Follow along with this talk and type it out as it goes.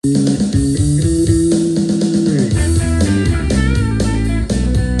Welcome.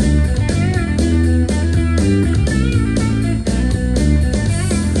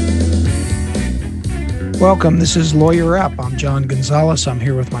 This is Lawyer Up. I'm John Gonzalez. I'm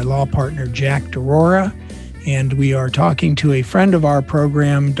here with my law partner, Jack DeRora, and we are talking to a friend of our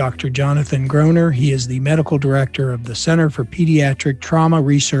program, Dr. Jonathan Groner. He is the medical director of the Center for Pediatric Trauma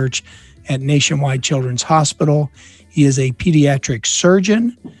Research at Nationwide Children's Hospital. He is a pediatric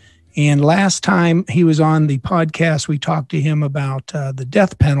surgeon. And last time he was on the podcast, we talked to him about the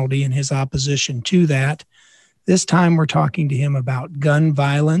death penalty and his opposition to that. This time we're talking to him about gun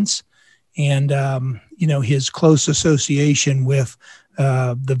violence and his close association with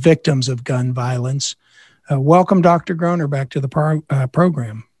the victims of gun violence. Welcome, Dr. Groner, back to the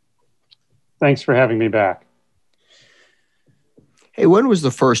program. Thanks for having me back. Hey, when was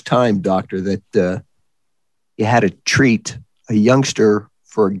the first time, doctor, that you had to treat a youngster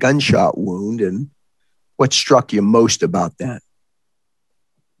for a gunshot wound, and what struck you most about that?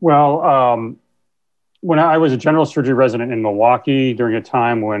 Well, when I was a general surgery resident in Milwaukee during a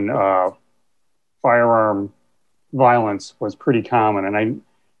time when firearm violence was pretty common. And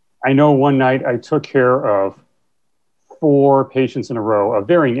I know one night I took care of 4 patients in a row of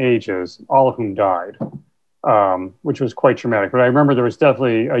varying ages, all of whom died, which was quite traumatic. But I remember there was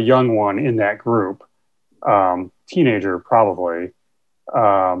definitely a young one in that group, teenager probably.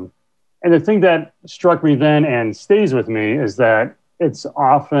 And the thing that struck me then and stays with me is that it's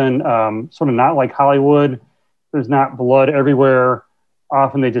often sort of not like Hollywood. There's not blood everywhere.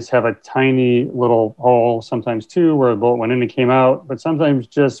 Often they just have a tiny little hole, sometimes 2, where a bullet went in and came out, but sometimes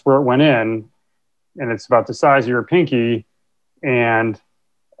just where it went in, and it's about the size of your pinky, and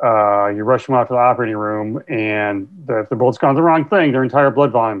you rush them out to the operating room, and if the bullet's gone the wrong thing, their entire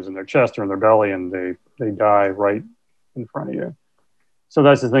blood volume is in their chest or in their belly, and they die right in front of you. So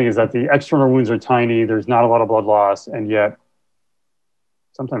that's the thing, is that the external wounds are tiny, there's not a lot of blood loss, and yet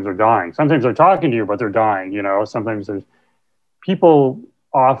sometimes they're dying. Sometimes they're talking to you, but they're dying, Sometimes there's people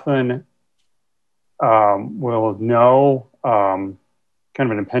often will know kind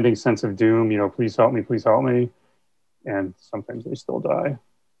of an impending sense of doom, please help me. And sometimes they still die.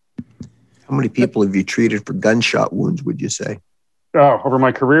 How many people have you treated for gunshot wounds, would you say? Over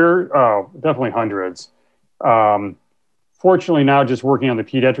my career, definitely hundreds. Fortunately now, just working on the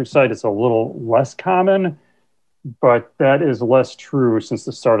pediatric side, it's a little less common, but that is less true since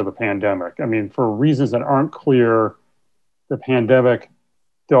the start of the pandemic. I mean, for reasons that aren't clear, the pandemic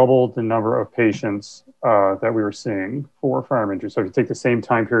doubled the number of patients that we were seeing for firearm injuries. So if you take the same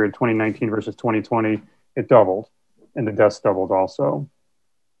time period, 2019 versus 2020, it doubled, and the deaths doubled also.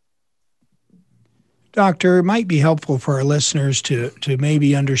 Doctor, it might be helpful for our listeners to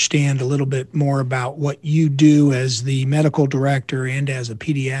maybe understand a little bit more about what you do as the medical director and as a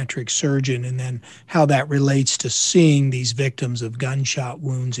pediatric surgeon, and then how that relates to seeing these victims of gunshot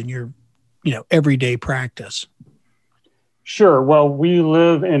wounds in your, everyday practice. Sure. Well, we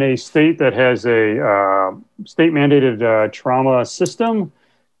live in a state that has a state-mandated trauma system.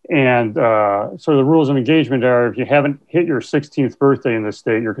 And so the rules of engagement are, if you haven't hit your 16th birthday in this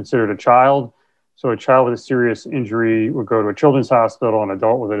state, you're considered a child. So a child with a serious injury would go to a children's hospital. An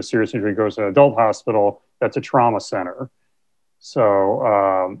adult with a serious injury goes to an adult hospital. That's a trauma center.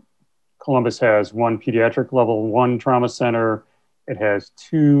 So Columbus has 1 pediatric level 1 trauma center. It has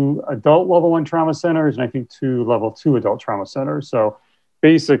 2 adult level 1 trauma centers, and I think 2 level 2 adult trauma centers. So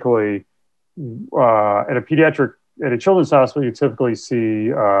basically, at a children's hospital, you typically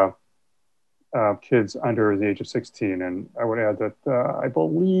see kids under the age of 16. And I would add that I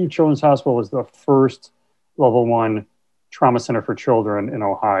believe Children's Hospital was the first level 1 trauma center for children in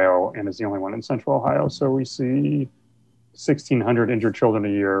Ohio, and is the only one in Central Ohio. So we see 1,600 injured children a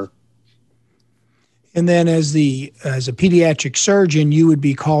year. And then as a pediatric surgeon, you would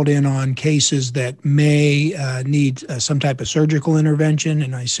be called in on cases that may need some type of surgical intervention.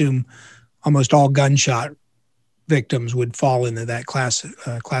 And I assume almost all gunshot victims would fall into that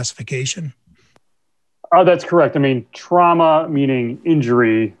classification. That's correct. I mean, trauma, meaning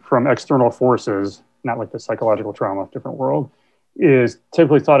injury from external forces, not like the psychological trauma, different world, is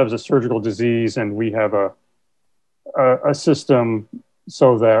typically thought of as a surgical disease. And we have a system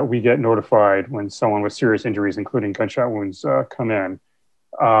so that we get notified when someone with serious injuries, including gunshot wounds, come in.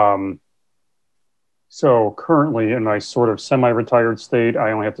 So currently in my sort of semi-retired state,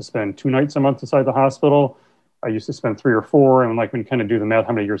 I only have to spend 2 nights a month inside the hospital. I used to spend 3 or 4. And like when you kind of do the math,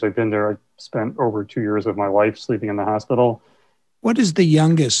 how many years I've been there, I spent over 2 years of my life sleeping in the hospital. What is the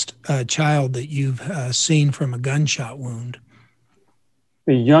youngest child that you've seen from a gunshot wound?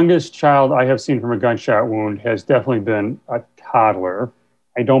 The youngest child I have seen from a gunshot wound has definitely been a toddler.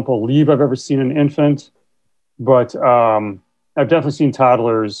 I don't believe I've ever seen an infant, but I've definitely seen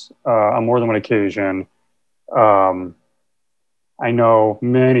toddlers on more than one occasion. I know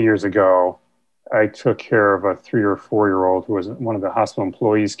many years ago, I took care of a 3 or 4-year-old who was one of the hospital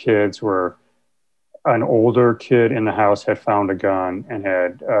employees' kids, where an older kid in the house had found a gun and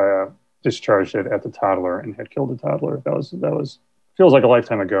had discharged it at the toddler and had killed the toddler. That was feels like a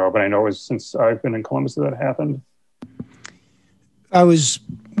lifetime ago, but I know it was since I've been in Columbus that happened. I was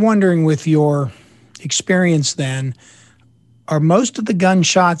wondering, with your experience then, are most of the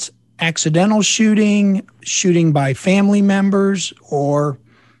gunshots accidental shooting by family members, or,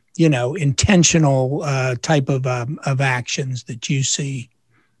 intentional type of actions that you see?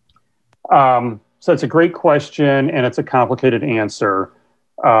 So it's a great question, and it's a complicated answer.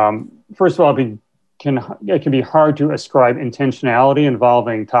 First of all, it can be hard to ascribe intentionality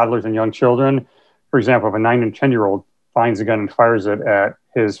involving toddlers and young children. For example, if a 9 and 10-year-old finds a gun and fires it at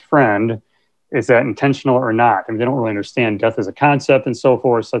his friend, is that intentional or not? I mean, they don't really understand death as a concept and so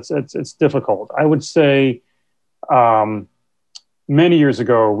forth. So it's difficult. I would say many years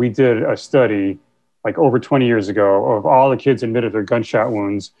ago, we did a study, like over 20 years ago, of all the kids admitted their gunshot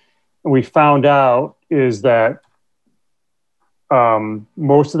wounds. And we found out is that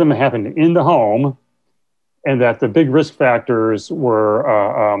most of them happened in the home, and that the big risk factors were,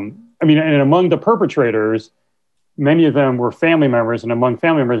 and among the perpetrators, many of them were family members, and among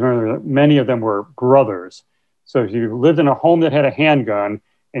family members, many of them were brothers. So if you lived in a home that had a handgun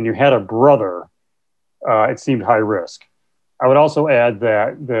and you had a brother, it seemed high risk. I would also add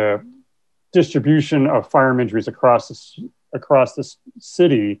that the distribution of firearm injuries across the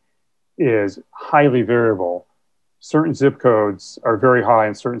city is highly variable. Certain zip codes are very high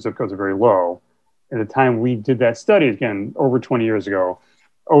and certain zip codes are very low. At the time we did that study, again, over 20 years ago,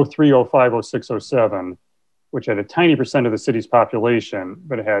 03, 05, 06, 07, which had a tiny percent of the city's population,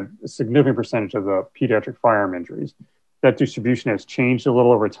 but it had a significant percentage of the pediatric firearm injuries. That distribution has changed a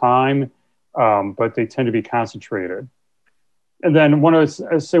little over time, but they tend to be concentrated. And then one other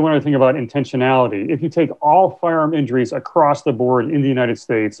thing about intentionality. If you take all firearm injuries across the board in the United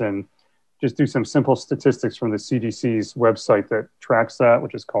States and just do some simple statistics from the CDC's website that tracks that,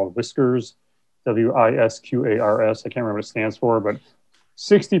 which is called WISCARS, WISQARS. I can't remember what it stands for, but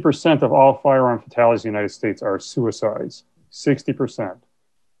 60% of all firearm fatalities in the United States are suicides. 60%.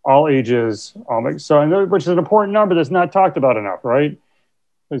 All ages, which is an important number that's not talked about enough, right?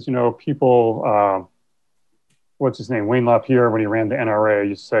 Because, people, what's his name? Wayne LaPierre, when he ran the NRA,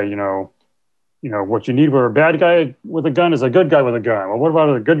 used to say, what you need with a bad guy with a gun is a good guy with a gun. Well, what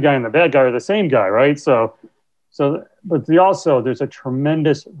about a good guy and the bad guy are the same guy, right? But there's a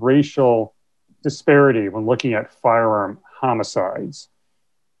tremendous racial disparity when looking at firearm homicides.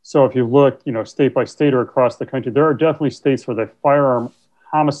 So if you look, state by state or across the country, there are definitely states where the firearm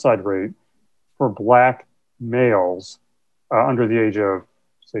homicide rate for Black males under the age of,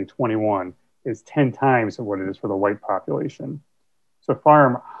 say, 21 is 10 times what it is for the white population. So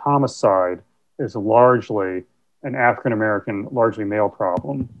firearm homicide is largely an African-American, largely male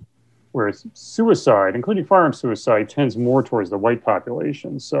problem, whereas suicide, including firearm suicide, tends more towards the white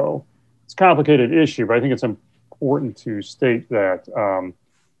population. So it's a complicated issue, but I think it's important to state that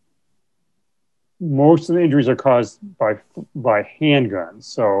most of the injuries are caused by handguns.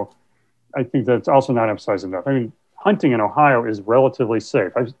 So I think that's also not emphasized enough. I mean, hunting in Ohio is relatively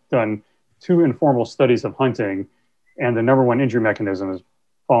safe. I've done 2 informal studies of hunting, and the number one injury mechanism is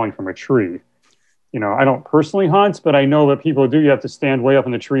falling from a tree. I don't personally hunt, but I know that people do. You have to stand way up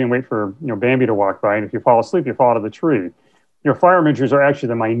in the tree and wait for, Bambi to walk by. And if you fall asleep, you fall out of the tree. Firearm injuries are actually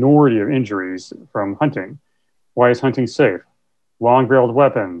the minority of injuries from hunting. Why is hunting safe? Long-barreled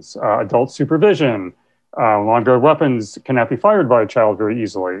weapons, adult supervision. Long-barreled weapons cannot be fired by a child very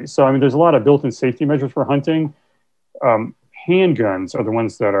easily. So, there's a lot of built-in safety measures for hunting. Handguns are the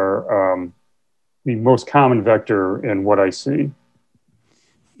ones that are the most common vector in what I see.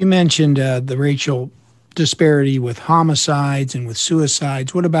 You mentioned the racial disparity with homicides and with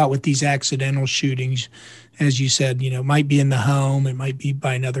suicides. What about with these accidental shootings? As you said, might be in the home, it might be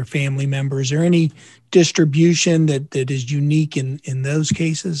by another family member. Is there any distribution that is unique in those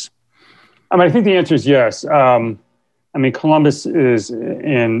cases? I think the answer is yes. Columbus is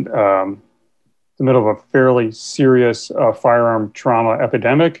in the middle of a fairly serious firearm trauma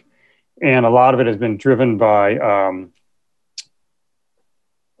epidemic, and a lot of it has been driven by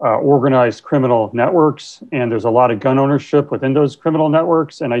organized criminal networks, and there's a lot of gun ownership within those criminal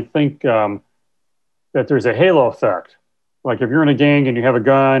networks. And I think that there's a halo effect. Like if you're in a gang and you have a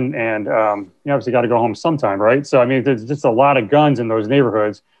gun, and you obviously got to go home sometime, right? So there's just a lot of guns in those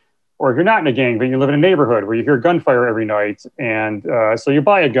neighborhoods. Or if you're not in a gang, but you live in a neighborhood where you hear gunfire every night, and so you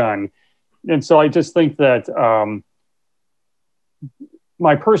buy a gun. And so I just think that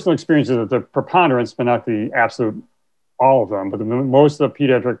my personal experience is that the preponderance, but not the absolute all of them, but most of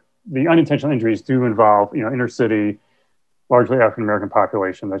the unintentional injuries do involve, inner city, largely African-American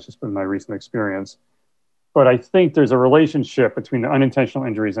population. That's just been my recent experience. But I think there's a relationship between the unintentional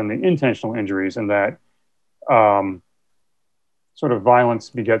injuries and the intentional injuries, and that sort of violence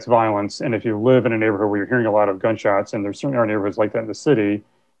begets violence. And if you live in a neighborhood where you're hearing a lot of gunshots, and there certainly are neighborhoods like that in the city,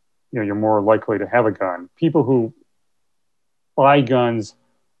 you're more likely to have a gun. People who buy guns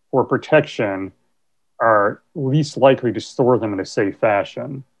for protection are least likely to store them in a safe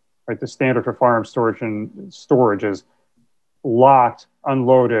fashion. Right? The standard for firearm storage is locked,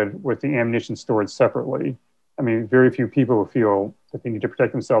 unloaded, with the ammunition stored separately. I mean, very few people who feel that they need to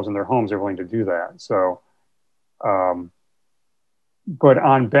protect themselves in their homes are willing to do that. So, but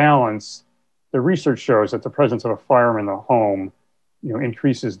on balance, the research shows that the presence of a firearm in the home,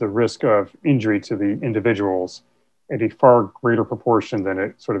 increases the risk of injury to the individuals at a far greater proportion than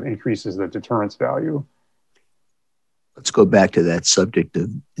it sort of increases the deterrence value. Let's go back to that subject of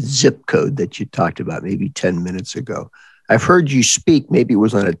zip code that you talked about maybe 10 minutes ago. I've heard you speak, maybe it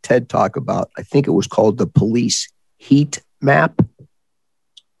was on a TED Talk about, I think it was called the police heat map.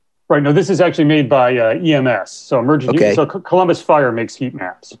 Right. No, this is actually made by EMS. So emergency. So Columbus Fire makes heat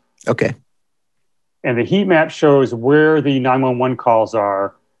maps. Okay. And the heat map shows where the 911 calls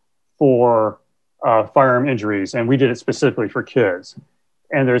are for firearm injuries. And we did it specifically for kids.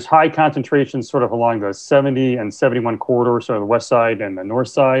 And there's high concentrations sort of along the 70 and 71 corridor, so the west side and the north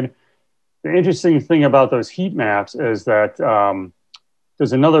side. The interesting thing about those heat maps is that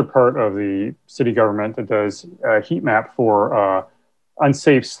there's another part of the city government that does a heat map for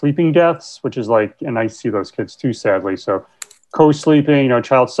unsafe sleeping deaths, which is like, and I see those kids too, sadly. So co-sleeping,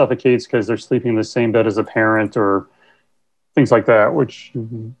 child suffocates because they're sleeping in the same bed as a parent, or things like that, which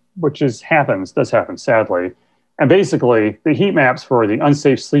does happen, sadly. And basically, the heat maps for the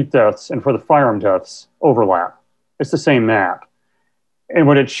unsafe sleep deaths and for the firearm deaths overlap. It's the same map. And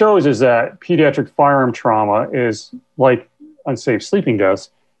what it shows is that pediatric firearm trauma is like unsafe sleeping deaths.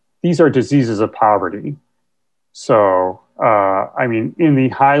 These are diseases of poverty. So, in the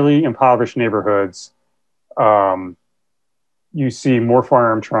highly impoverished neighborhoods, you see more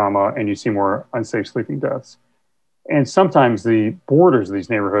firearm trauma and you see more unsafe sleeping deaths. And sometimes the borders of these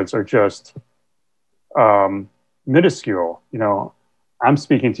neighborhoods are just minuscule. I'm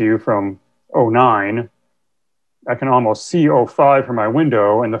speaking to you from 2009. I can almost see 2005 from my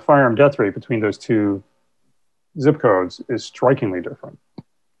window, and the firearm death rate between those two zip codes is strikingly different.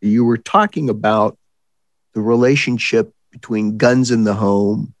 You were talking about the relationship between guns in the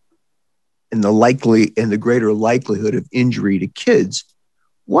home and the greater likelihood of injury to kids.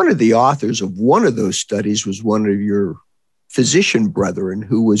 One of the authors of one of those studies was one of your physician brethren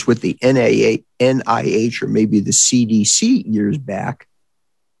who was with the NIH or maybe the CDC years back.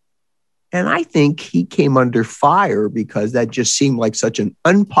 And I think he came under fire because that just seemed like such an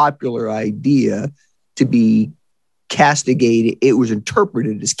unpopular idea to be castigated. It was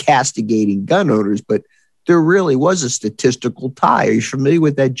interpreted as castigating gun owners, but there really was a statistical tie. Are you familiar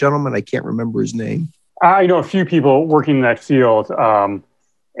with that gentleman? I can't remember his name. I know a few people working in that field. And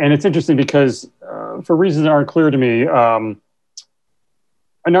it's interesting because for reasons that aren't clear to me, a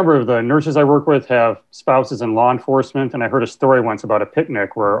number of the nurses I work with have spouses in law enforcement. And I heard a story once about a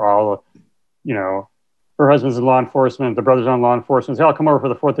picnic where all, her husband's in law enforcement, the brother's on law enforcement. Say, I'll come over for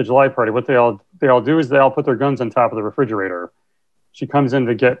the 4th of July party. What they all do is they all put their guns on top of the refrigerator. She comes in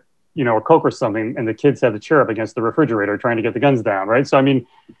to get, a Coke or something, and the kids have the chair up against the refrigerator trying to get the guns down, right? So,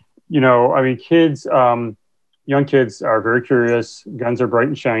 kids, young kids are very curious. Guns are bright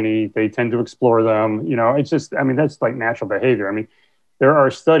and shiny. They tend to explore them. It's just, that's like natural behavior. There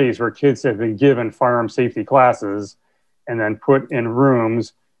are studies where kids have been given firearm safety classes and then put in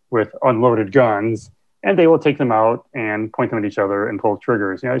rooms with unloaded guns, and they will take them out and point them at each other and pull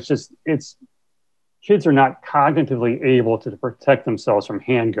triggers. Kids are not cognitively able to protect themselves from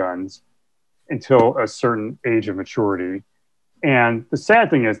handguns until a certain age of maturity. And the sad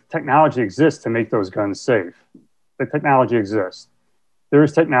thing is technology exists to make those guns safe. The technology exists. There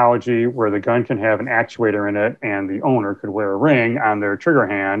is technology where the gun can have an actuator in it and the owner could wear a ring on their trigger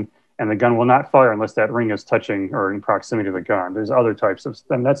hand and the gun will not fire unless that ring is touching or in proximity to the gun. There's other types of,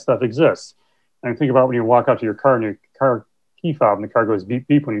 and that stuff exists. And think about when you walk out to your car and your car key fob and the car goes beep,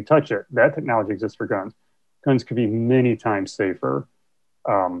 beep when you touch it. That technology exists for guns. Guns could be many times safer,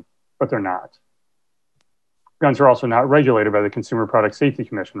 but they're not. Guns are also not regulated by the Consumer Product Safety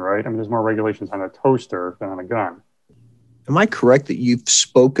Commission, right? There's more regulations on a toaster than on a gun. Am I correct that you've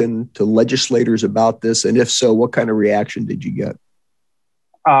spoken to legislators about this? And if so, what kind of reaction did you get?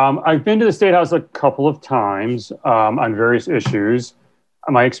 I've been to the State House a couple of times on various issues.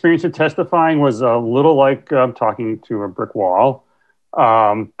 My experience of testifying was a little like talking to a brick wall.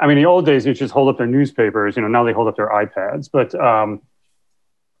 I mean, in the old days, you just hold up their newspapers. Now they hold up their iPads. But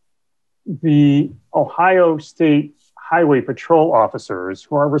the Ohio State Highway Patrol officers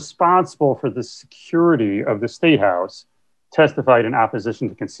who are responsible for the security of the State House testified in opposition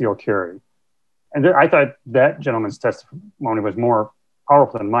to concealed carry. And I thought that gentleman's testimony was more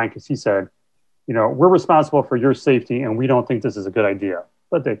powerful than mine because he said, we're responsible for your safety and we don't think this is a good idea.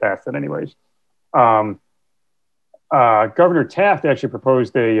 But they passed it anyways. Governor Taft actually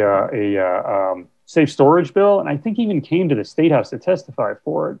proposed a safe storage bill, and I think he even came to the State House to testify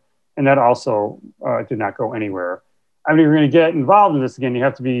for it. And that also did not go anywhere. I mean, if you're going to get involved in this again, you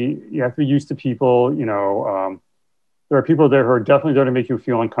have to be used to people. There are people there who are definitely there to make you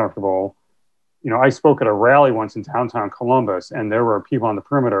feel uncomfortable. I spoke at a rally once in downtown Columbus, and there were people on the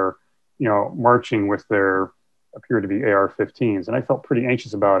perimeter, marching with their appeared to be AR-15s, and I felt pretty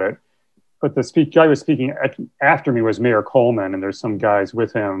anxious about it. But the guy was speaking after me was Mayor Coleman, and there's some guys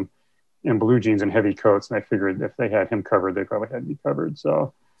with him in blue jeans and heavy coats, and I figured if they had him covered, they probably had me covered.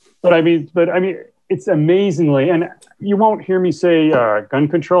 So, but I mean, it's amazingly, and you won't hear me say gun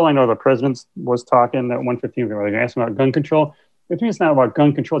control. I know the president was talking at 1:15. They were asking about gun control. But to me, it's not about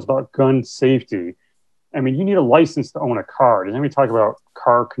gun control. It's about gun safety. I mean, you need a license to own a car. Does anybody talk about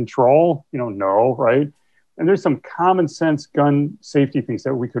car control? No, right? And there's some common sense gun safety things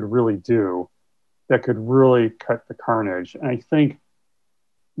that we could really do that could really cut the carnage. And I think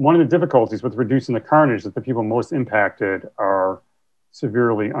one of the difficulties with reducing the carnage is that the people most impacted are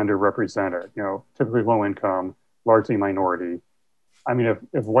severely underrepresented, typically low income, largely minority. I mean,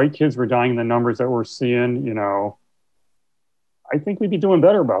 if white kids were dying in the numbers that we're seeing, I think we'd be doing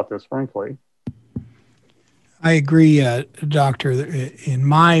better about this, frankly. I agree, Doctor. In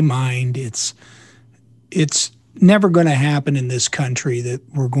my mind, it's never going to happen in this country that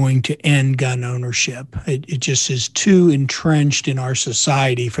we're going to end gun ownership. It just is too entrenched in our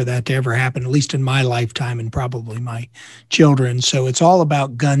society for that to ever happen, at least in my lifetime and probably my children. So it's all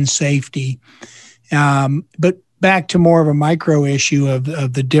about gun safety. But back to more of a micro issue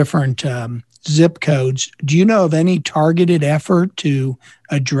of the different zip codes. Do you know of any targeted effort to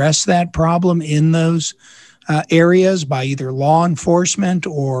address that problem in those areas by either law enforcement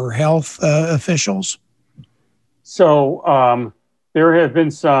or health officials? So there have been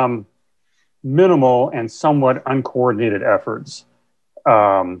some minimal and somewhat uncoordinated efforts.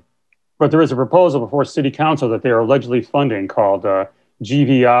 But there is a proposal before City Council that they are allegedly funding called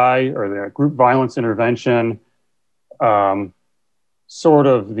GVI, or the Group Violence Intervention. Sort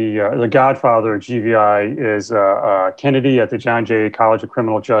of the godfather of GVI is Kennedy at the John Jay College of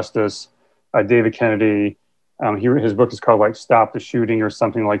Criminal Justice, David Kennedy. His book is called like Stop the Shooting or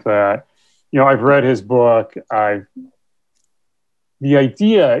something like that. I've read his book. The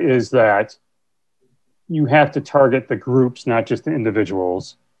idea is that you have to target the groups, not just the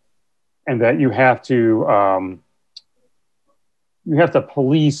individuals, and that you have to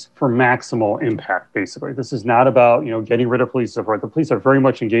police for maximal impact. Basically, this is not about getting rid of police and so forth. The police are very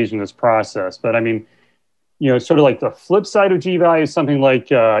much engaged in this process, but I mean, sort of like the flip side of GVI is something like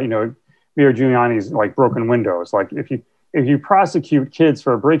Mayor Giuliani's like broken windows. Like if you prosecute kids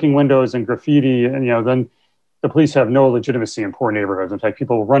for breaking windows and graffiti, and then the police have no legitimacy in poor neighborhoods. In fact,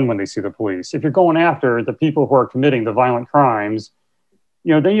 people will run when they see the police. If you're going after the people who are committing the violent crimes,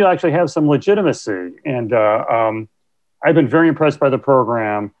 then you actually have some legitimacy. And I've been very impressed by the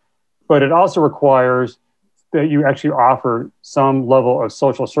program, but it also requires that you actually offer some level of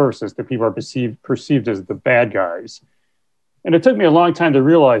social services that people are perceived as the bad guys. And it took me a long time to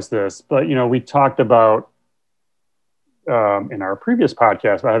realize this, but we talked about in our previous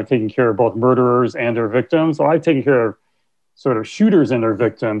podcast about having taken care of both murderers and their victims. So I've taken care of sort of shooters and their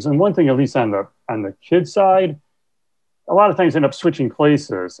victims. And one thing, at least on the kid side, a lot of things end up switching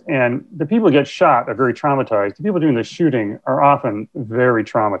places. And the people who get shot are very traumatized. The people doing the shooting are often very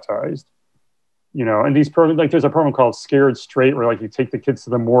traumatized. And these programs, like there's a program called Scared Straight, where like you take the kids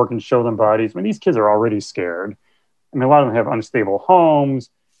to the morgue and show them bodies. I mean, these kids are already scared. I mean, a lot of them have unstable homes.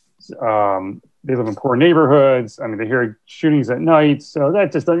 They live in poor neighborhoods. I mean, they hear shootings at night. So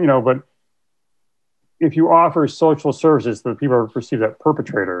that just, but if you offer social services that people are perceived as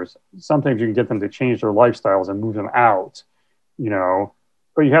perpetrators, sometimes you can get them to change their lifestyles and move them out,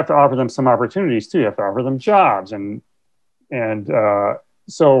 but you have to offer them some opportunities too. You have to offer them jobs. And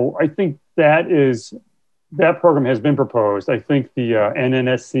so I think that program has been proposed. I think the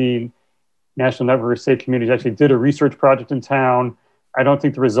NNSC National Network of Safe Communities actually did a research project in town. I don't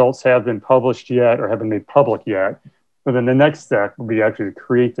think the results have been published yet or have been made public yet. But then the next step would be actually to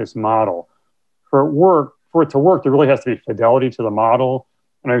create this model. For it to work, there really has to be fidelity to the model.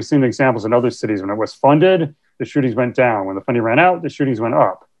 And I've seen examples in other cities when it was funded, the shootings went down. When the funding ran out, the shootings went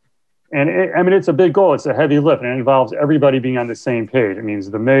up. And it's a big goal. It's a heavy lift, and it involves everybody being on the same page. It means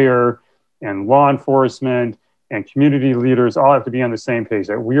the mayor and law enforcement and community leaders all have to be on the same page,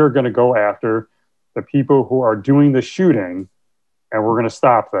 that we are going to go after the people who are doing the shooting, and we're going to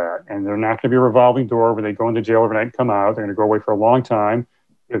stop that. And they're not going to be a revolving door where they go into jail overnight and come out. They're going to go away for a long time.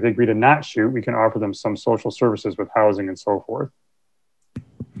 If they agree to not shoot, we can offer them some social services with housing and so forth.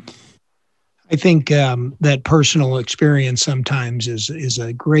 I think that personal experience sometimes is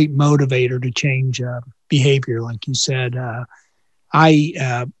a great motivator to change behavior. Like you said,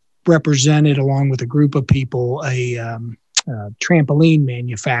 I represented, along with a group of people, a trampoline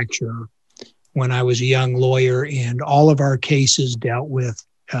manufacturer when I was a young lawyer, and all of our cases dealt with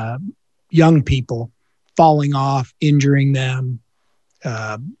young people falling off, injuring them,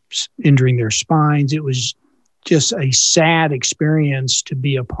 injuring their spines. It was just a sad experience to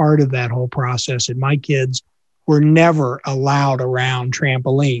be a part of that whole process. And my kids were never allowed around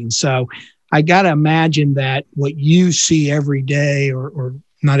trampolines. So I got to imagine that what you see every day, or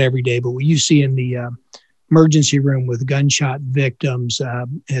not every day, but what you see in the emergency room with gunshot victims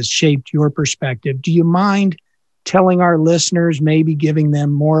has shaped your perspective. Do you mind telling our listeners, maybe giving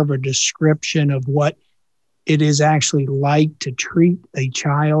them more of a description of what it is actually like to treat a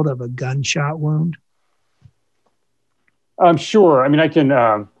child of a gunshot wound? Sure. I mean, I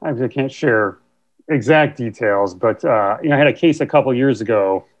can't share exact details, but I had a case a couple years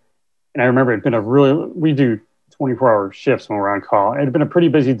ago, and I remember it'd been we do 24-hour shifts when we're on call. It had been a pretty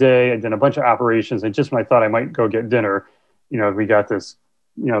busy day. I'd done a bunch of operations, and just when I thought I might go get dinner, we got this,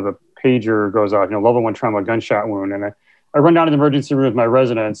 the pager goes off, level 1 trauma gunshot wound, and I run down to the emergency room with my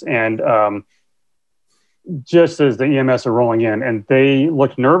residents, and just as the EMS are rolling in, and they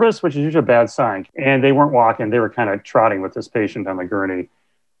looked nervous, which is usually a bad sign. And they weren't walking; they were kind of trotting with this patient on the gurney.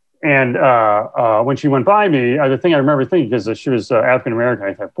 And when she went by me, the thing I remember thinking, because she was African American,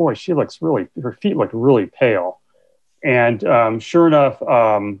 I thought, boy, her feet looked really pale. And sure enough,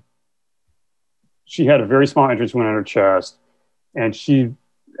 she had a very small entrance wound on her chest, and she'd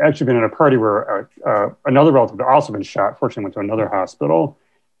actually been at a party where another relative had also been shot. Fortunately, went to another hospital,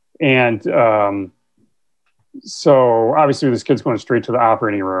 and so obviously this kid's going straight to the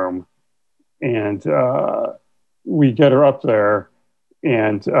operating room, and we get her up there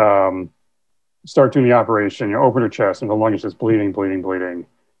and start doing the operation. Open her chest, and the lung is just bleeding,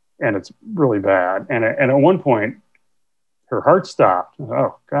 and it's really bad. And at one point, her heart stopped.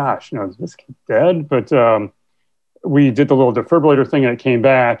 Oh gosh, is this kid dead? But we did the little defibrillator thing, and it came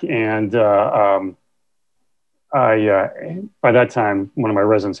back, and by that time, one of my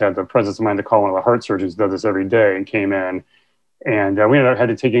residents had the presence of mind to call one of the heart surgeons who does this every day, and came in, and we ended up had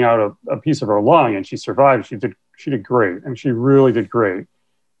to taking out a piece of her lung, and she survived. She did great. I mean, she really did great.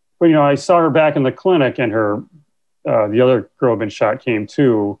 But I saw her back in the clinic, and her the other girl who had been shot came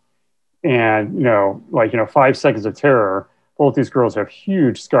too, and 5 seconds of terror. Both these girls have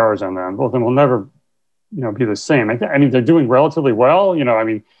huge scars on them. Both of them will never be the same. I mean, they're doing relatively well. They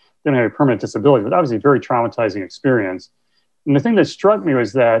don't have a permanent disability, but obviously a very traumatizing experience. And the thing that struck me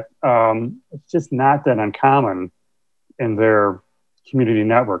was that it's just not that uncommon in their community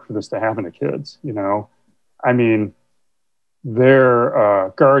network for this to happen to kids. I mean,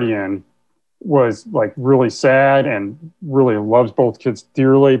 their guardian was like really sad and really loves both kids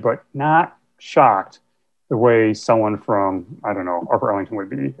dearly, but not shocked the way someone from, I don't know, Upper Arlington would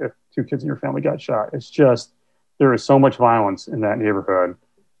be if 2 kids in your family got shot. It's just, there is so much violence in that neighborhood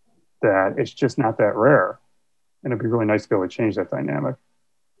that it's just not that rare. And it'd be really nice to be able to change that dynamic.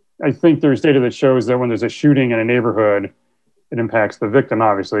 I think there's data that shows that when there's a shooting in a neighborhood, it impacts the victim,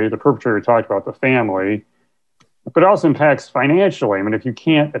 obviously. The perpetrator talked about the family, but it also impacts financially. I mean, if you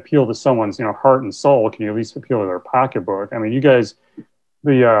can't appeal to someone's, heart and soul, can you at least appeal to their pocketbook? I mean, you guys,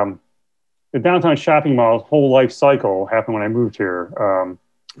 the downtown shopping mall's whole life cycle happened when I moved here. I'm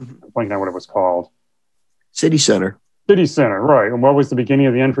blanking on what it was called. City Center. City Center, right. And what was the beginning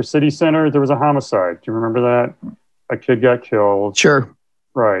of the end for City Center? There was a homicide. Do you remember that? A kid got killed. Sure.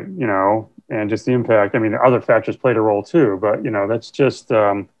 Right, and just the impact. I mean, other factors played a role too, but, that's just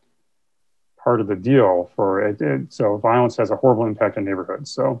part of the deal for it. So violence has a horrible impact on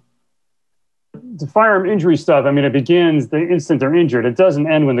neighborhoods. So the firearm injury stuff, I mean, it begins the instant they're injured. It doesn't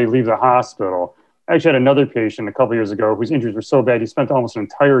end when they leave the hospital. I actually had another patient a couple years ago whose injuries were so bad, he spent almost an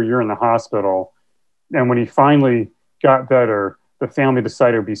entire year in the hospital. And when he finally got better, the family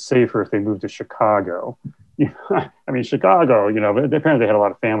decided it would be safer if they moved to Chicago. I mean, Chicago, but apparently they had a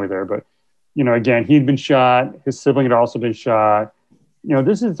lot of family there. But, again, he'd been shot. His sibling had also been shot.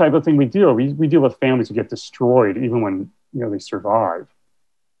 This is the type of thing we deal. We deal with families who get destroyed even when, they survive.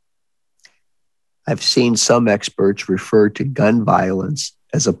 I've seen some experts refer to gun violence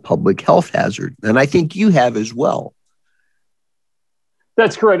as a public health hazard. And I think you have as well.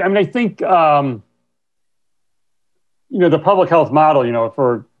 That's correct. I mean, I think, the public health model,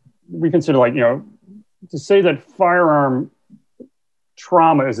 we consider to say that firearm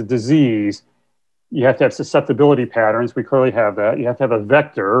trauma is a disease, you have to have susceptibility patterns. We clearly have that. You have to have a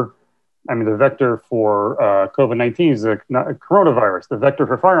vector. I mean, the vector for COVID-19 is the coronavirus. The vector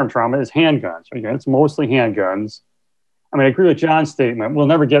for firearm trauma is handguns. Again, it's mostly handguns. I mean, I agree with John's statement. We'll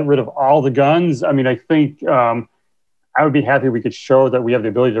never get rid of all the guns. I mean, I think I would be happy if we could show that we have the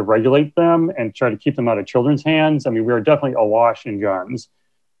ability to regulate them and try to keep them out of children's hands. I mean, we are definitely awash in guns.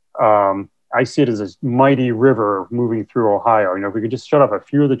 I see it as a mighty river moving through Ohio. If we could just shut off a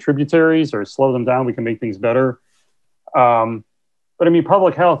few of the tributaries or slow them down, we can make things better. But I mean,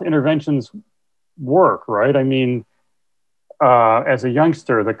 public health interventions work, right? I mean, as a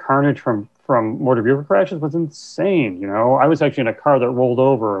youngster, the carnage from motor vehicle crashes was insane. I was actually in a car that rolled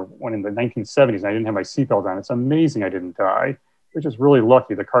over when in the 1970s, and I didn't have my seatbelt on. It's amazing I didn't die. Which is really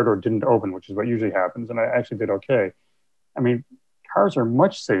lucky. The car door didn't open, which is what usually happens, and I actually did okay. I mean, cars are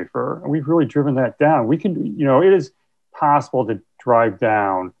much safer, and we've really driven that down. We can, it is possible to drive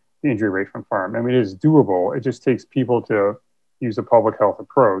down the injury rate from firearm. I mean, it is doable. It just takes people to use a public health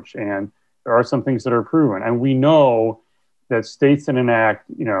approach, and there are some things that are proven. And we know that states that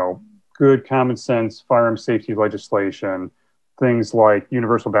enact, good common sense firearm safety legislation, things like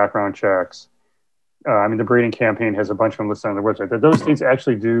universal background checks. I mean, the Braden campaign has a bunch of them listed on their website, that those states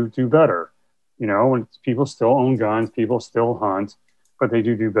actually do better. When people still own guns, people still hunt, but they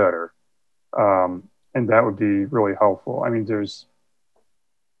do better. And that would be really helpful. I mean,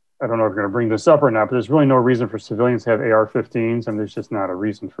 I don't know if you're going to bring this up or not, but there's really no reason for civilians to have AR-15s, and there's just not a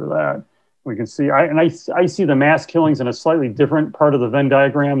reason for that. We can see, I see the mass killings in a slightly different part of the Venn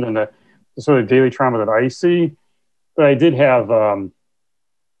diagram than the sort of daily trauma that I see. But I did have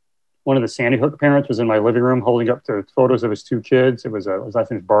one of the Sandy Hook parents was in my living room holding up to photos of his two kids. It was I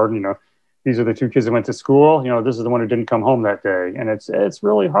think Barden, these are the two kids that went to school. This is the one who didn't come home that day. And it's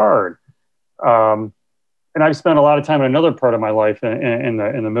really hard. And I've spent a lot of time in another part of my life in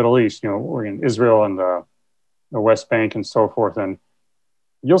the Middle East, we're in Israel and the West Bank and so forth. And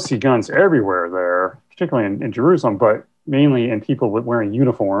you'll see guns everywhere there, particularly in Jerusalem, but mainly in people wearing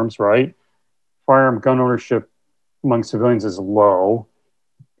uniforms, right? Firearm gun ownership among civilians is low.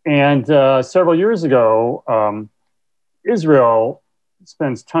 And several years ago, Israel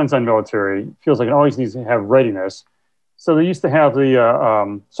spends tons on military, feels like it always needs to have readiness. So they used to have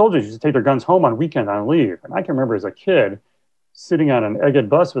the soldiers used to take their guns home on weekend on leave. And I can remember as a kid sitting on an Egged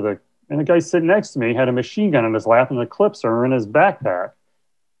bus and the guy sitting next to me had a machine gun in his lap and the clips are in his backpack.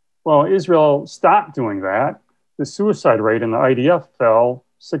 Well, Israel stopped doing that. The suicide rate in the IDF fell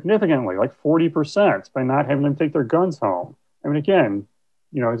significantly, like 40%, by not having them take their guns home. I mean, again,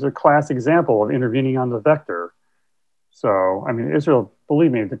 it's a classic example of intervening on the vector. So, I mean, Israel,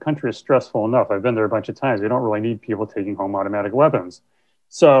 believe me, the country is stressful enough. I've been there a bunch of times. They don't really need people taking home automatic weapons.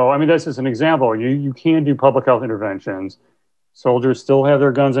 So, I mean, this is an example. You can do public health interventions. Soldiers still have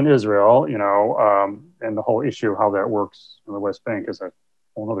their guns in Israel, and the whole issue of how that works in the West Bank is a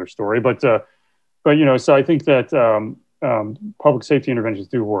whole other story. But so I think that public safety interventions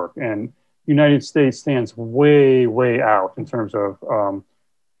do work. And the United States stands way, way out in terms of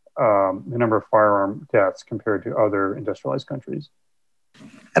the number of firearm deaths compared to other industrialized countries.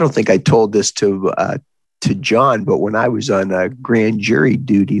 I don't think I told this to John, but when I was on a grand jury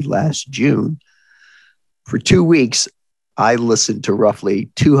duty last June, for 2 weeks, I listened to roughly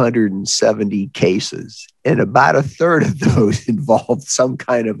 270 cases, and about a third of those involved some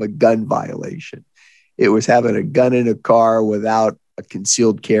kind of a gun violation. It was having a gun in a car without a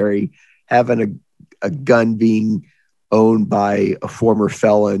concealed carry, having a gun being owned by a former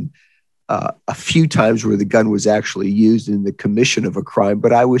felon, a few times where the gun was actually used in the commission of a crime.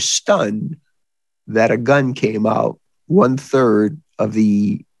 But I was stunned that a gun came out 1/3 of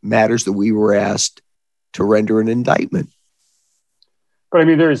the matters that we were asked to render an indictment. But I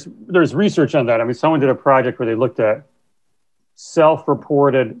mean, there's research on that. I mean, someone did a project where they looked at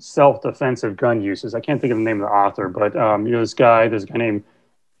self-reported, self-defensive gun uses. I can't think of the name of the author, but there's a guy named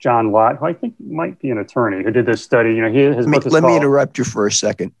John Lott, who I think might be an attorney, who did this study. Let me interrupt you for a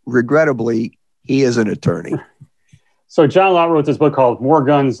second. Regrettably, he is an attorney. So John Lott wrote this book called More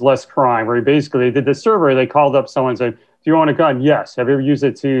Guns, Less Crime, where they did this survey. They called up someone and said, Do you own a gun? Yes. Have you ever used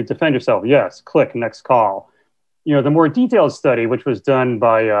it to defend yourself? Yes. Click, next call. The more detailed study, which was done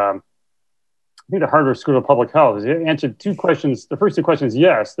by, I think the Harvard School of Public Health, it answered two questions. The first two questions,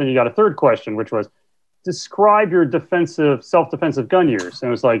 yes. Then you got a third question, which was, describe your self-defensive gun use. And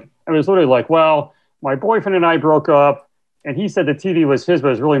it was literally like, well, my boyfriend and I broke up, and he said the TV was his, but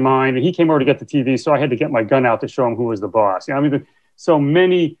it was really mine. And he came over to get the TV, so I had to get my gun out to show him who was the boss. So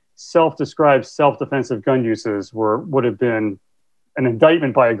many self-described self-defensive gun uses would have been an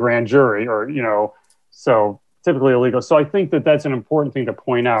indictment by a grand jury, or so typically illegal. So I think that that's an important thing to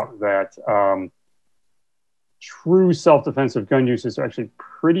point out, that true self-defensive gun use is actually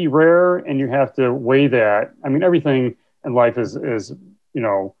pretty rare, and you have to weigh that. Everything in life is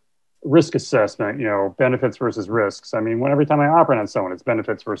risk assessment, benefits versus risks. Every time I operate on someone, it's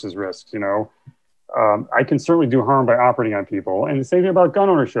benefits versus risks. I can certainly do harm by operating on people. And the same thing about gun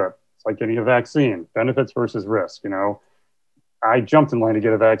ownership. It's like getting a vaccine, benefits versus risk. I jumped in line to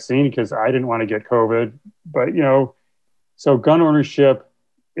get a vaccine because I didn't want to get COVID. But, so gun ownership,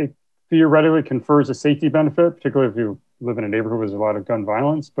 it theoretically confers a safety benefit, particularly if you live in a neighborhood where there's a lot of gun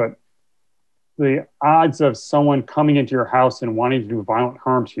violence. But the odds of someone coming into your house and wanting to do violent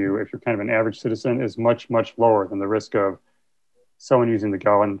harm to you, if you're kind of an average citizen, is much, much lower than the risk of someone using the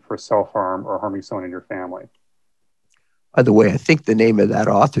gun for self-harm or harming someone in your family. By the way, I think the name of that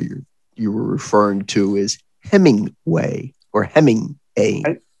author you were referring to is Hemingway or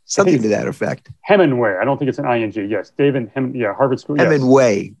something to that effect. Hemingway. I don't think it's an ING. Yes, David Harvard School.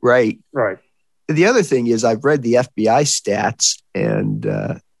 Hemingway, yes. Right. Right. The other thing is I've read the FBI stats,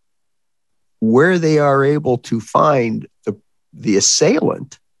 and where they are able to find the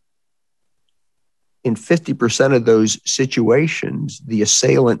assailant, in 50% of those situations, the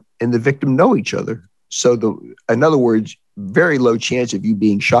assailant and the victim know each other. So in other words, very low chance of you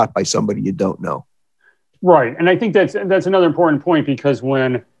being shot by somebody you don't know. Right. And I think that's another important point, because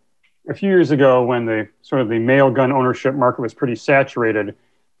when a few years ago, when the male gun ownership market was pretty saturated,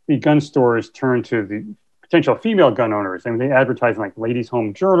 the gun stores turned to the potential female gun owners. They advertised in like Ladies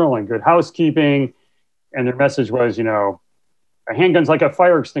Home Journal and Good Housekeeping. And their message was, a handgun's like a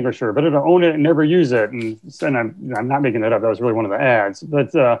fire extinguisher, better to own it and never use it. And I'm not making that up. That was really one of the ads.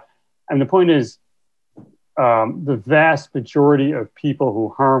 But the point is, the vast majority of people who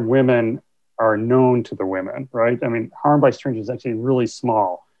harm women are known to the women, right? Harm by strangers is actually really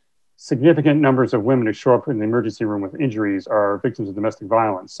small. Significant numbers of women who show up in the emergency room with injuries are victims of domestic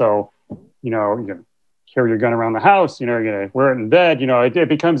violence. So, you're going to carry your gun around the house, you're going to wear it in bed. It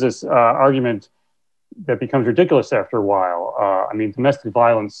becomes this argument that becomes ridiculous after a while. Domestic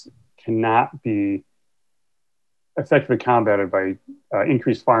violence cannot be effectively combated by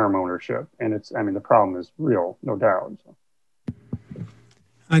increased firearm ownership. And the problem is real, no doubt.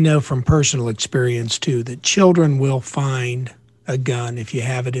 I know from personal experience too, that children will find a gun if you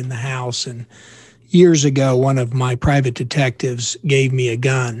have it in the house. And years ago, one of my private detectives gave me a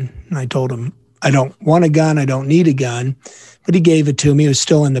gun, and I told him, I don't want a gun, I don't need a gun, but he gave it to me. It was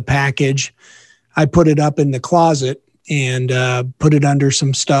still in the package. I put it up in the closet and put it under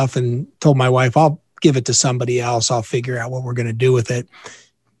some stuff and told my wife, I'll give it to somebody else. I'll figure out what we're going to do with it.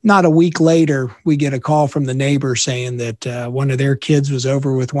 Not a week later, we get a call from the neighbor saying that one of their kids was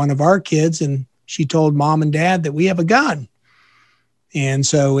over with one of our kids, and she told mom and dad that we have a gun. And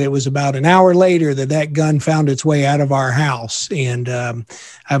so it was about an hour later that gun found its way out of our house. And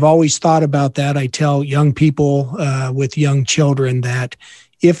I've always thought about that. I tell young people with young children that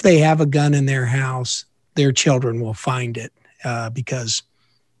if they have a gun in their house, their children will find it because,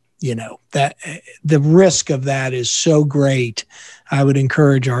 that the risk of that is so great. I would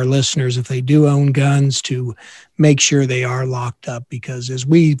encourage our listeners, if they do own guns, to make sure they are locked up, because as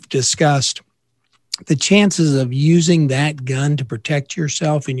we've discussed, the chances of using that gun to protect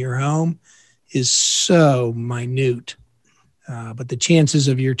yourself in your home is so minute. But the chances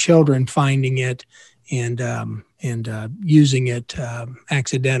of your children finding it and using it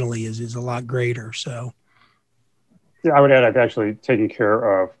accidentally is a lot greater. So, yeah, I would add, I've actually taken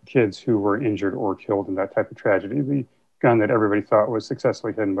care of kids who were injured or killed in that type of tragedy. The gun that everybody thought was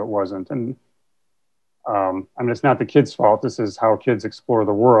successfully hidden but wasn't. And it's not the kids' fault. This is how kids explore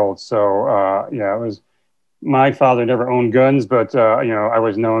the world. So, it was. My father never owned guns, but I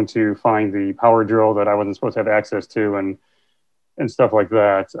was known to find the power drill that I wasn't supposed to have access to, and stuff like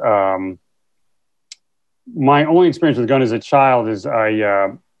that. My only experience with a gun as a child is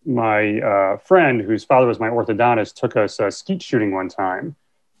my friend, whose father was my orthodontist, took us skeet shooting one time,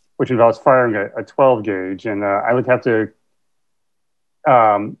 which involves firing a 12 gauge. And I would have to,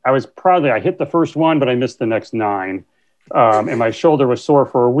 I hit the first one, but I missed the next 9. And my shoulder was sore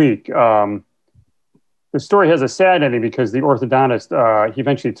for a week. the story has a sad ending because the orthodontist, he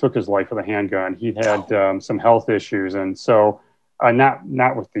eventually took his life with a handgun. He had some health issues. And so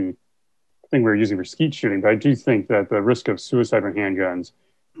not with the thing we were using for skeet shooting, but I do think that the risk of suicide with handguns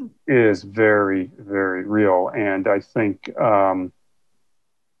is very, very real. And I think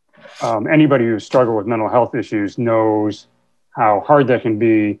anybody who's struggled with mental health issues knows how hard that can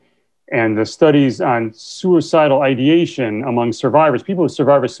be. And the studies on suicidal ideation among survivors, people who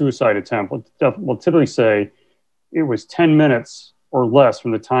survive a suicide attempt, will typically say it was 10 minutes or less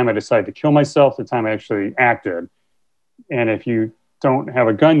from the time I decided to kill myself to the time I actually acted. And if you don't have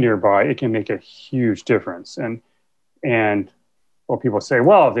a gun nearby, it can make a huge difference. And well, people say,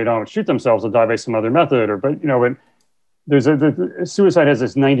 well, if they don't shoot themselves, they'll die by some other method. But there's the suicide has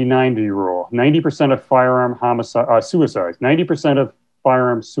this 90-90 rule. 90% of firearm suicides, 90% of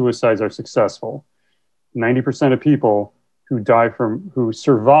firearm suicides are successful. 90% of people who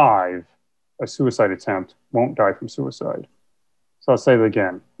survive a suicide attempt won't die from suicide. So I'll say it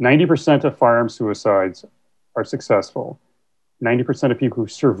again. 90% of firearm suicides are successful. 90% of people who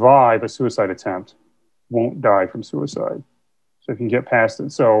survive a suicide attempt won't die from suicide. So if you can get past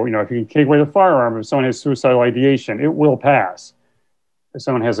it. So, if you can take away the firearm, if someone has suicidal ideation, it will pass. If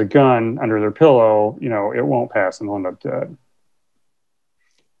someone has a gun under their pillow, it won't pass and they'll end up dead.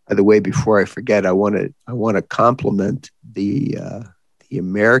 By the way, before I forget, I want to compliment the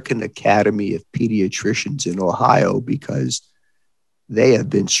American Academy of Pediatricians in Ohio, because they have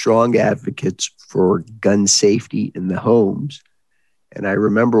been strong advocates for gun safety in the homes. And I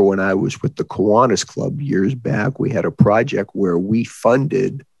remember when I was with the Kiwanis Club years back, we had a project where we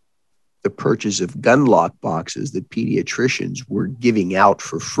funded the purchase of gun lock boxes that pediatricians were giving out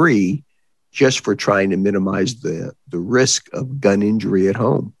for free, just for trying to minimize the risk of gun injury at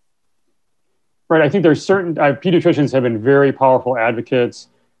home. Right. I think there's certain pediatricians have been very powerful advocates.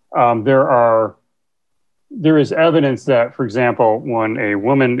 There is evidence that, for example, when a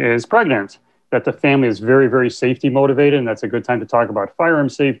woman is pregnant, that the family is very, very safety motivated, and that's a good time to talk about firearm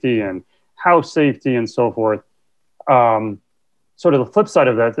safety and house safety and so forth. Sort of the flip side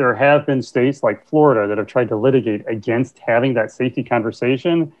of that, there have been states like Florida that have tried to litigate against having that safety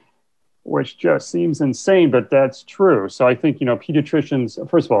conversation, which just seems insane, but that's true. So I think, pediatricians,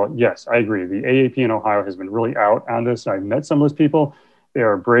 first of all, yes, I agree. The AAP in Ohio has been really out on this. I've met some of those people. They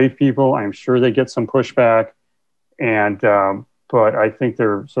are brave people. I'm sure they get some pushback. But I think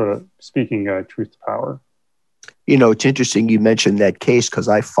they're sort of speaking truth to power. It's interesting you mentioned that case because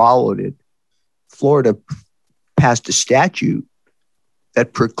I followed it. Florida passed a statute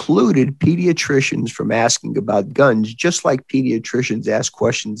that precluded pediatricians from asking about guns, just like pediatricians ask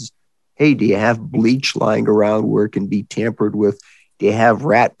questions. Hey, do you have bleach lying around where it can be tampered with? Do you have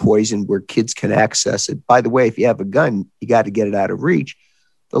rat poison where kids can access it? By the way, if you have a gun, you got to get it out of reach.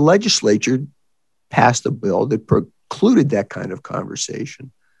 The legislature passed a bill that precluded that kind of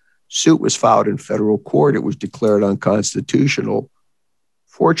conversation. Suit was filed in federal court. It was declared unconstitutional.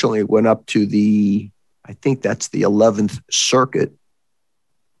 Fortunately, it went up to I think that's the 11th Circuit.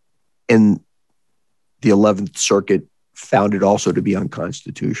 And the 11th Circuit found it also to be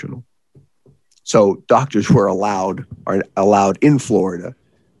unconstitutional. So doctors are allowed in Florida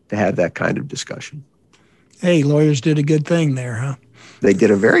to have that kind of discussion. Hey, lawyers did a good thing there, huh? They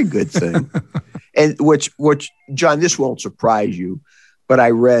did a very good thing. And which, John, this won't surprise you, but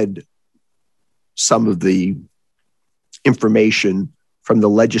I read some of the information from the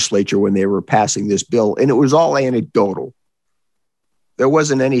legislature when they were passing this bill, and it was all anecdotal. There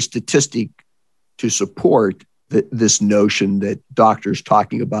wasn't any statistic to support this notion that doctors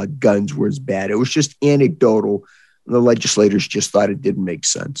talking about guns was bad. It was just anecdotal. And the legislators just thought it didn't make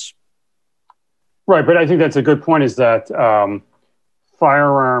sense. Right, but I think that's a good point, is that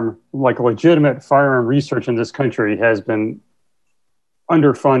legitimate firearm research in this country has been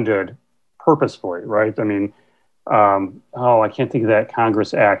underfunded purposefully, right? I mean, I can't think of that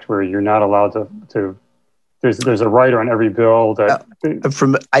Congress Act where you're not allowed to there's a writer on every bill that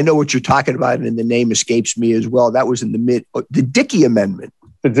I know what you're talking about, and the name escapes me as well. That was in the Dickey Amendment.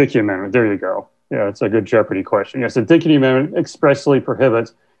 The Dickey Amendment. There you go. Yeah, it's a good Jeopardy question. Yes, the Dickey Amendment expressly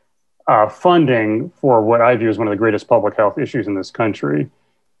prohibits funding for what I view as one of the greatest public health issues in this country.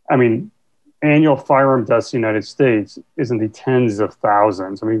 I mean, annual firearm deaths in the United States is in the tens of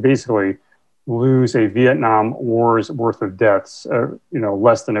thousands. I mean, basically lose a Vietnam War's worth of deaths,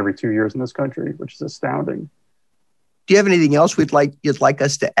 less than every 2 years in this country, which is astounding. Do you have anything else you'd like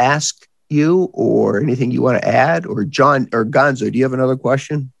us to ask you, or anything you want to add? Or John or Gonzo, do you have another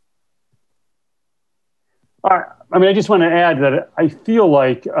question? I just want to add that I feel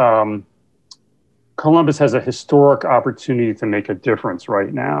like Columbus has a historic opportunity to make a difference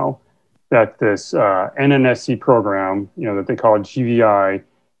right now. that this NNSC program, that they call GVI,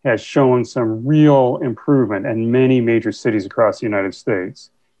 has shown some real improvement in many major cities across the United States.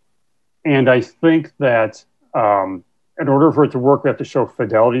 And I think that in order for it to work, we have to show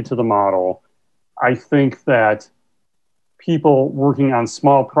fidelity to the model. I think that people working on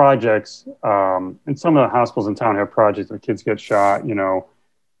small projects, and some of the hospitals in town have projects where kids get shot,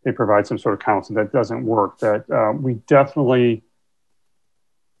 they provide some sort of counseling that doesn't work, that we definitely,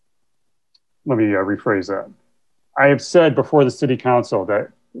 let me rephrase that. I have said before the city council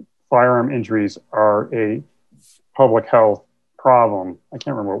that firearm injuries are a public health problem. I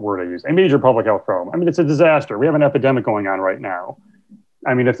can't remember what word I used. A major public health problem. I mean, it's a disaster. We have an epidemic going on right now.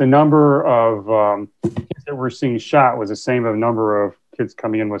 I mean, if the number of kids that we're seeing shot was the same as the number of kids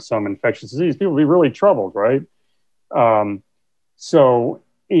coming in with some infectious disease, people would be really troubled, right?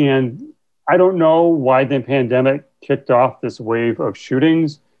 And I don't know why the pandemic kicked off this wave of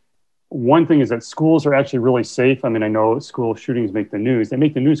shootings. One thing is that schools are actually really safe. I mean, I know school shootings make the news. They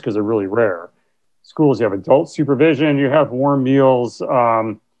make the news because they're really rare. Schools, you have adult supervision, you have warm meals,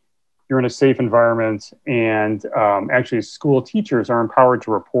 you're in a safe environment, and actually school teachers are empowered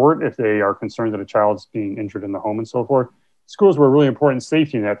to report if they are concerned that a child is being injured in the home and so forth. Schools were a really important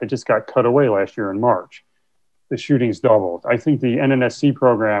safety net that just got cut away last year in March. The shootings doubled. I think the NNSC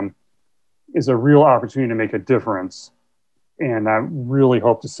program is a real opportunity to make a difference, and I really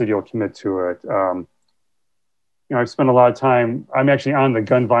hope the city will commit to it. I've spent a lot of time, I'm actually on the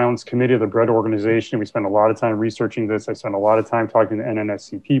gun violence committee of the BREAD organization. We spend a lot of time researching this. I spent a lot of time talking to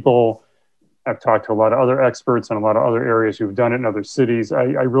NNSC people. I've talked to a lot of other experts in a lot of other areas who've done it in other cities. I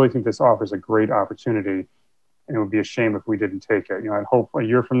really think this offers a great opportunity, and it would be a shame if we didn't take it. I hope a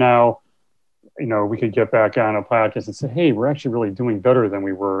year from now, we could get back on a podcast and say, hey, we're actually really doing better than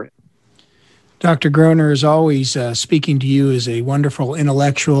we were. Dr. Groner, as always, speaking to you is a wonderful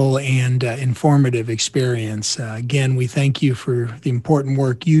intellectual and informative experience. Again, we thank you for the important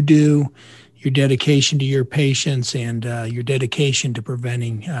work you do, your dedication to your patients, and your dedication to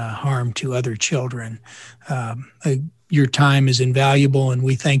preventing harm to other children. Your time is invaluable, and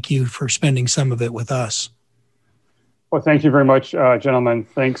we thank you for spending some of it with us. Well, thank you very much, gentlemen.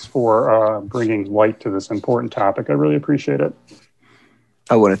 Thanks for bringing light to this important topic. I really appreciate it.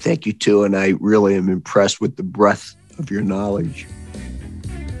 I want to thank you too, and I really am impressed with the breadth of your knowledge.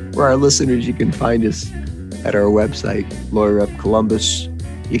 For our listeners, you can find us at our website, Lawyer Up Columbus.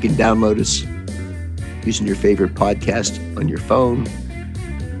 You can download us using your favorite podcast on your phone.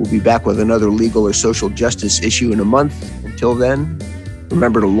 We'll be back with another legal or social justice issue in a month. Until then,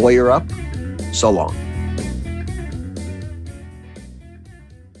 remember to lawyer up. So long.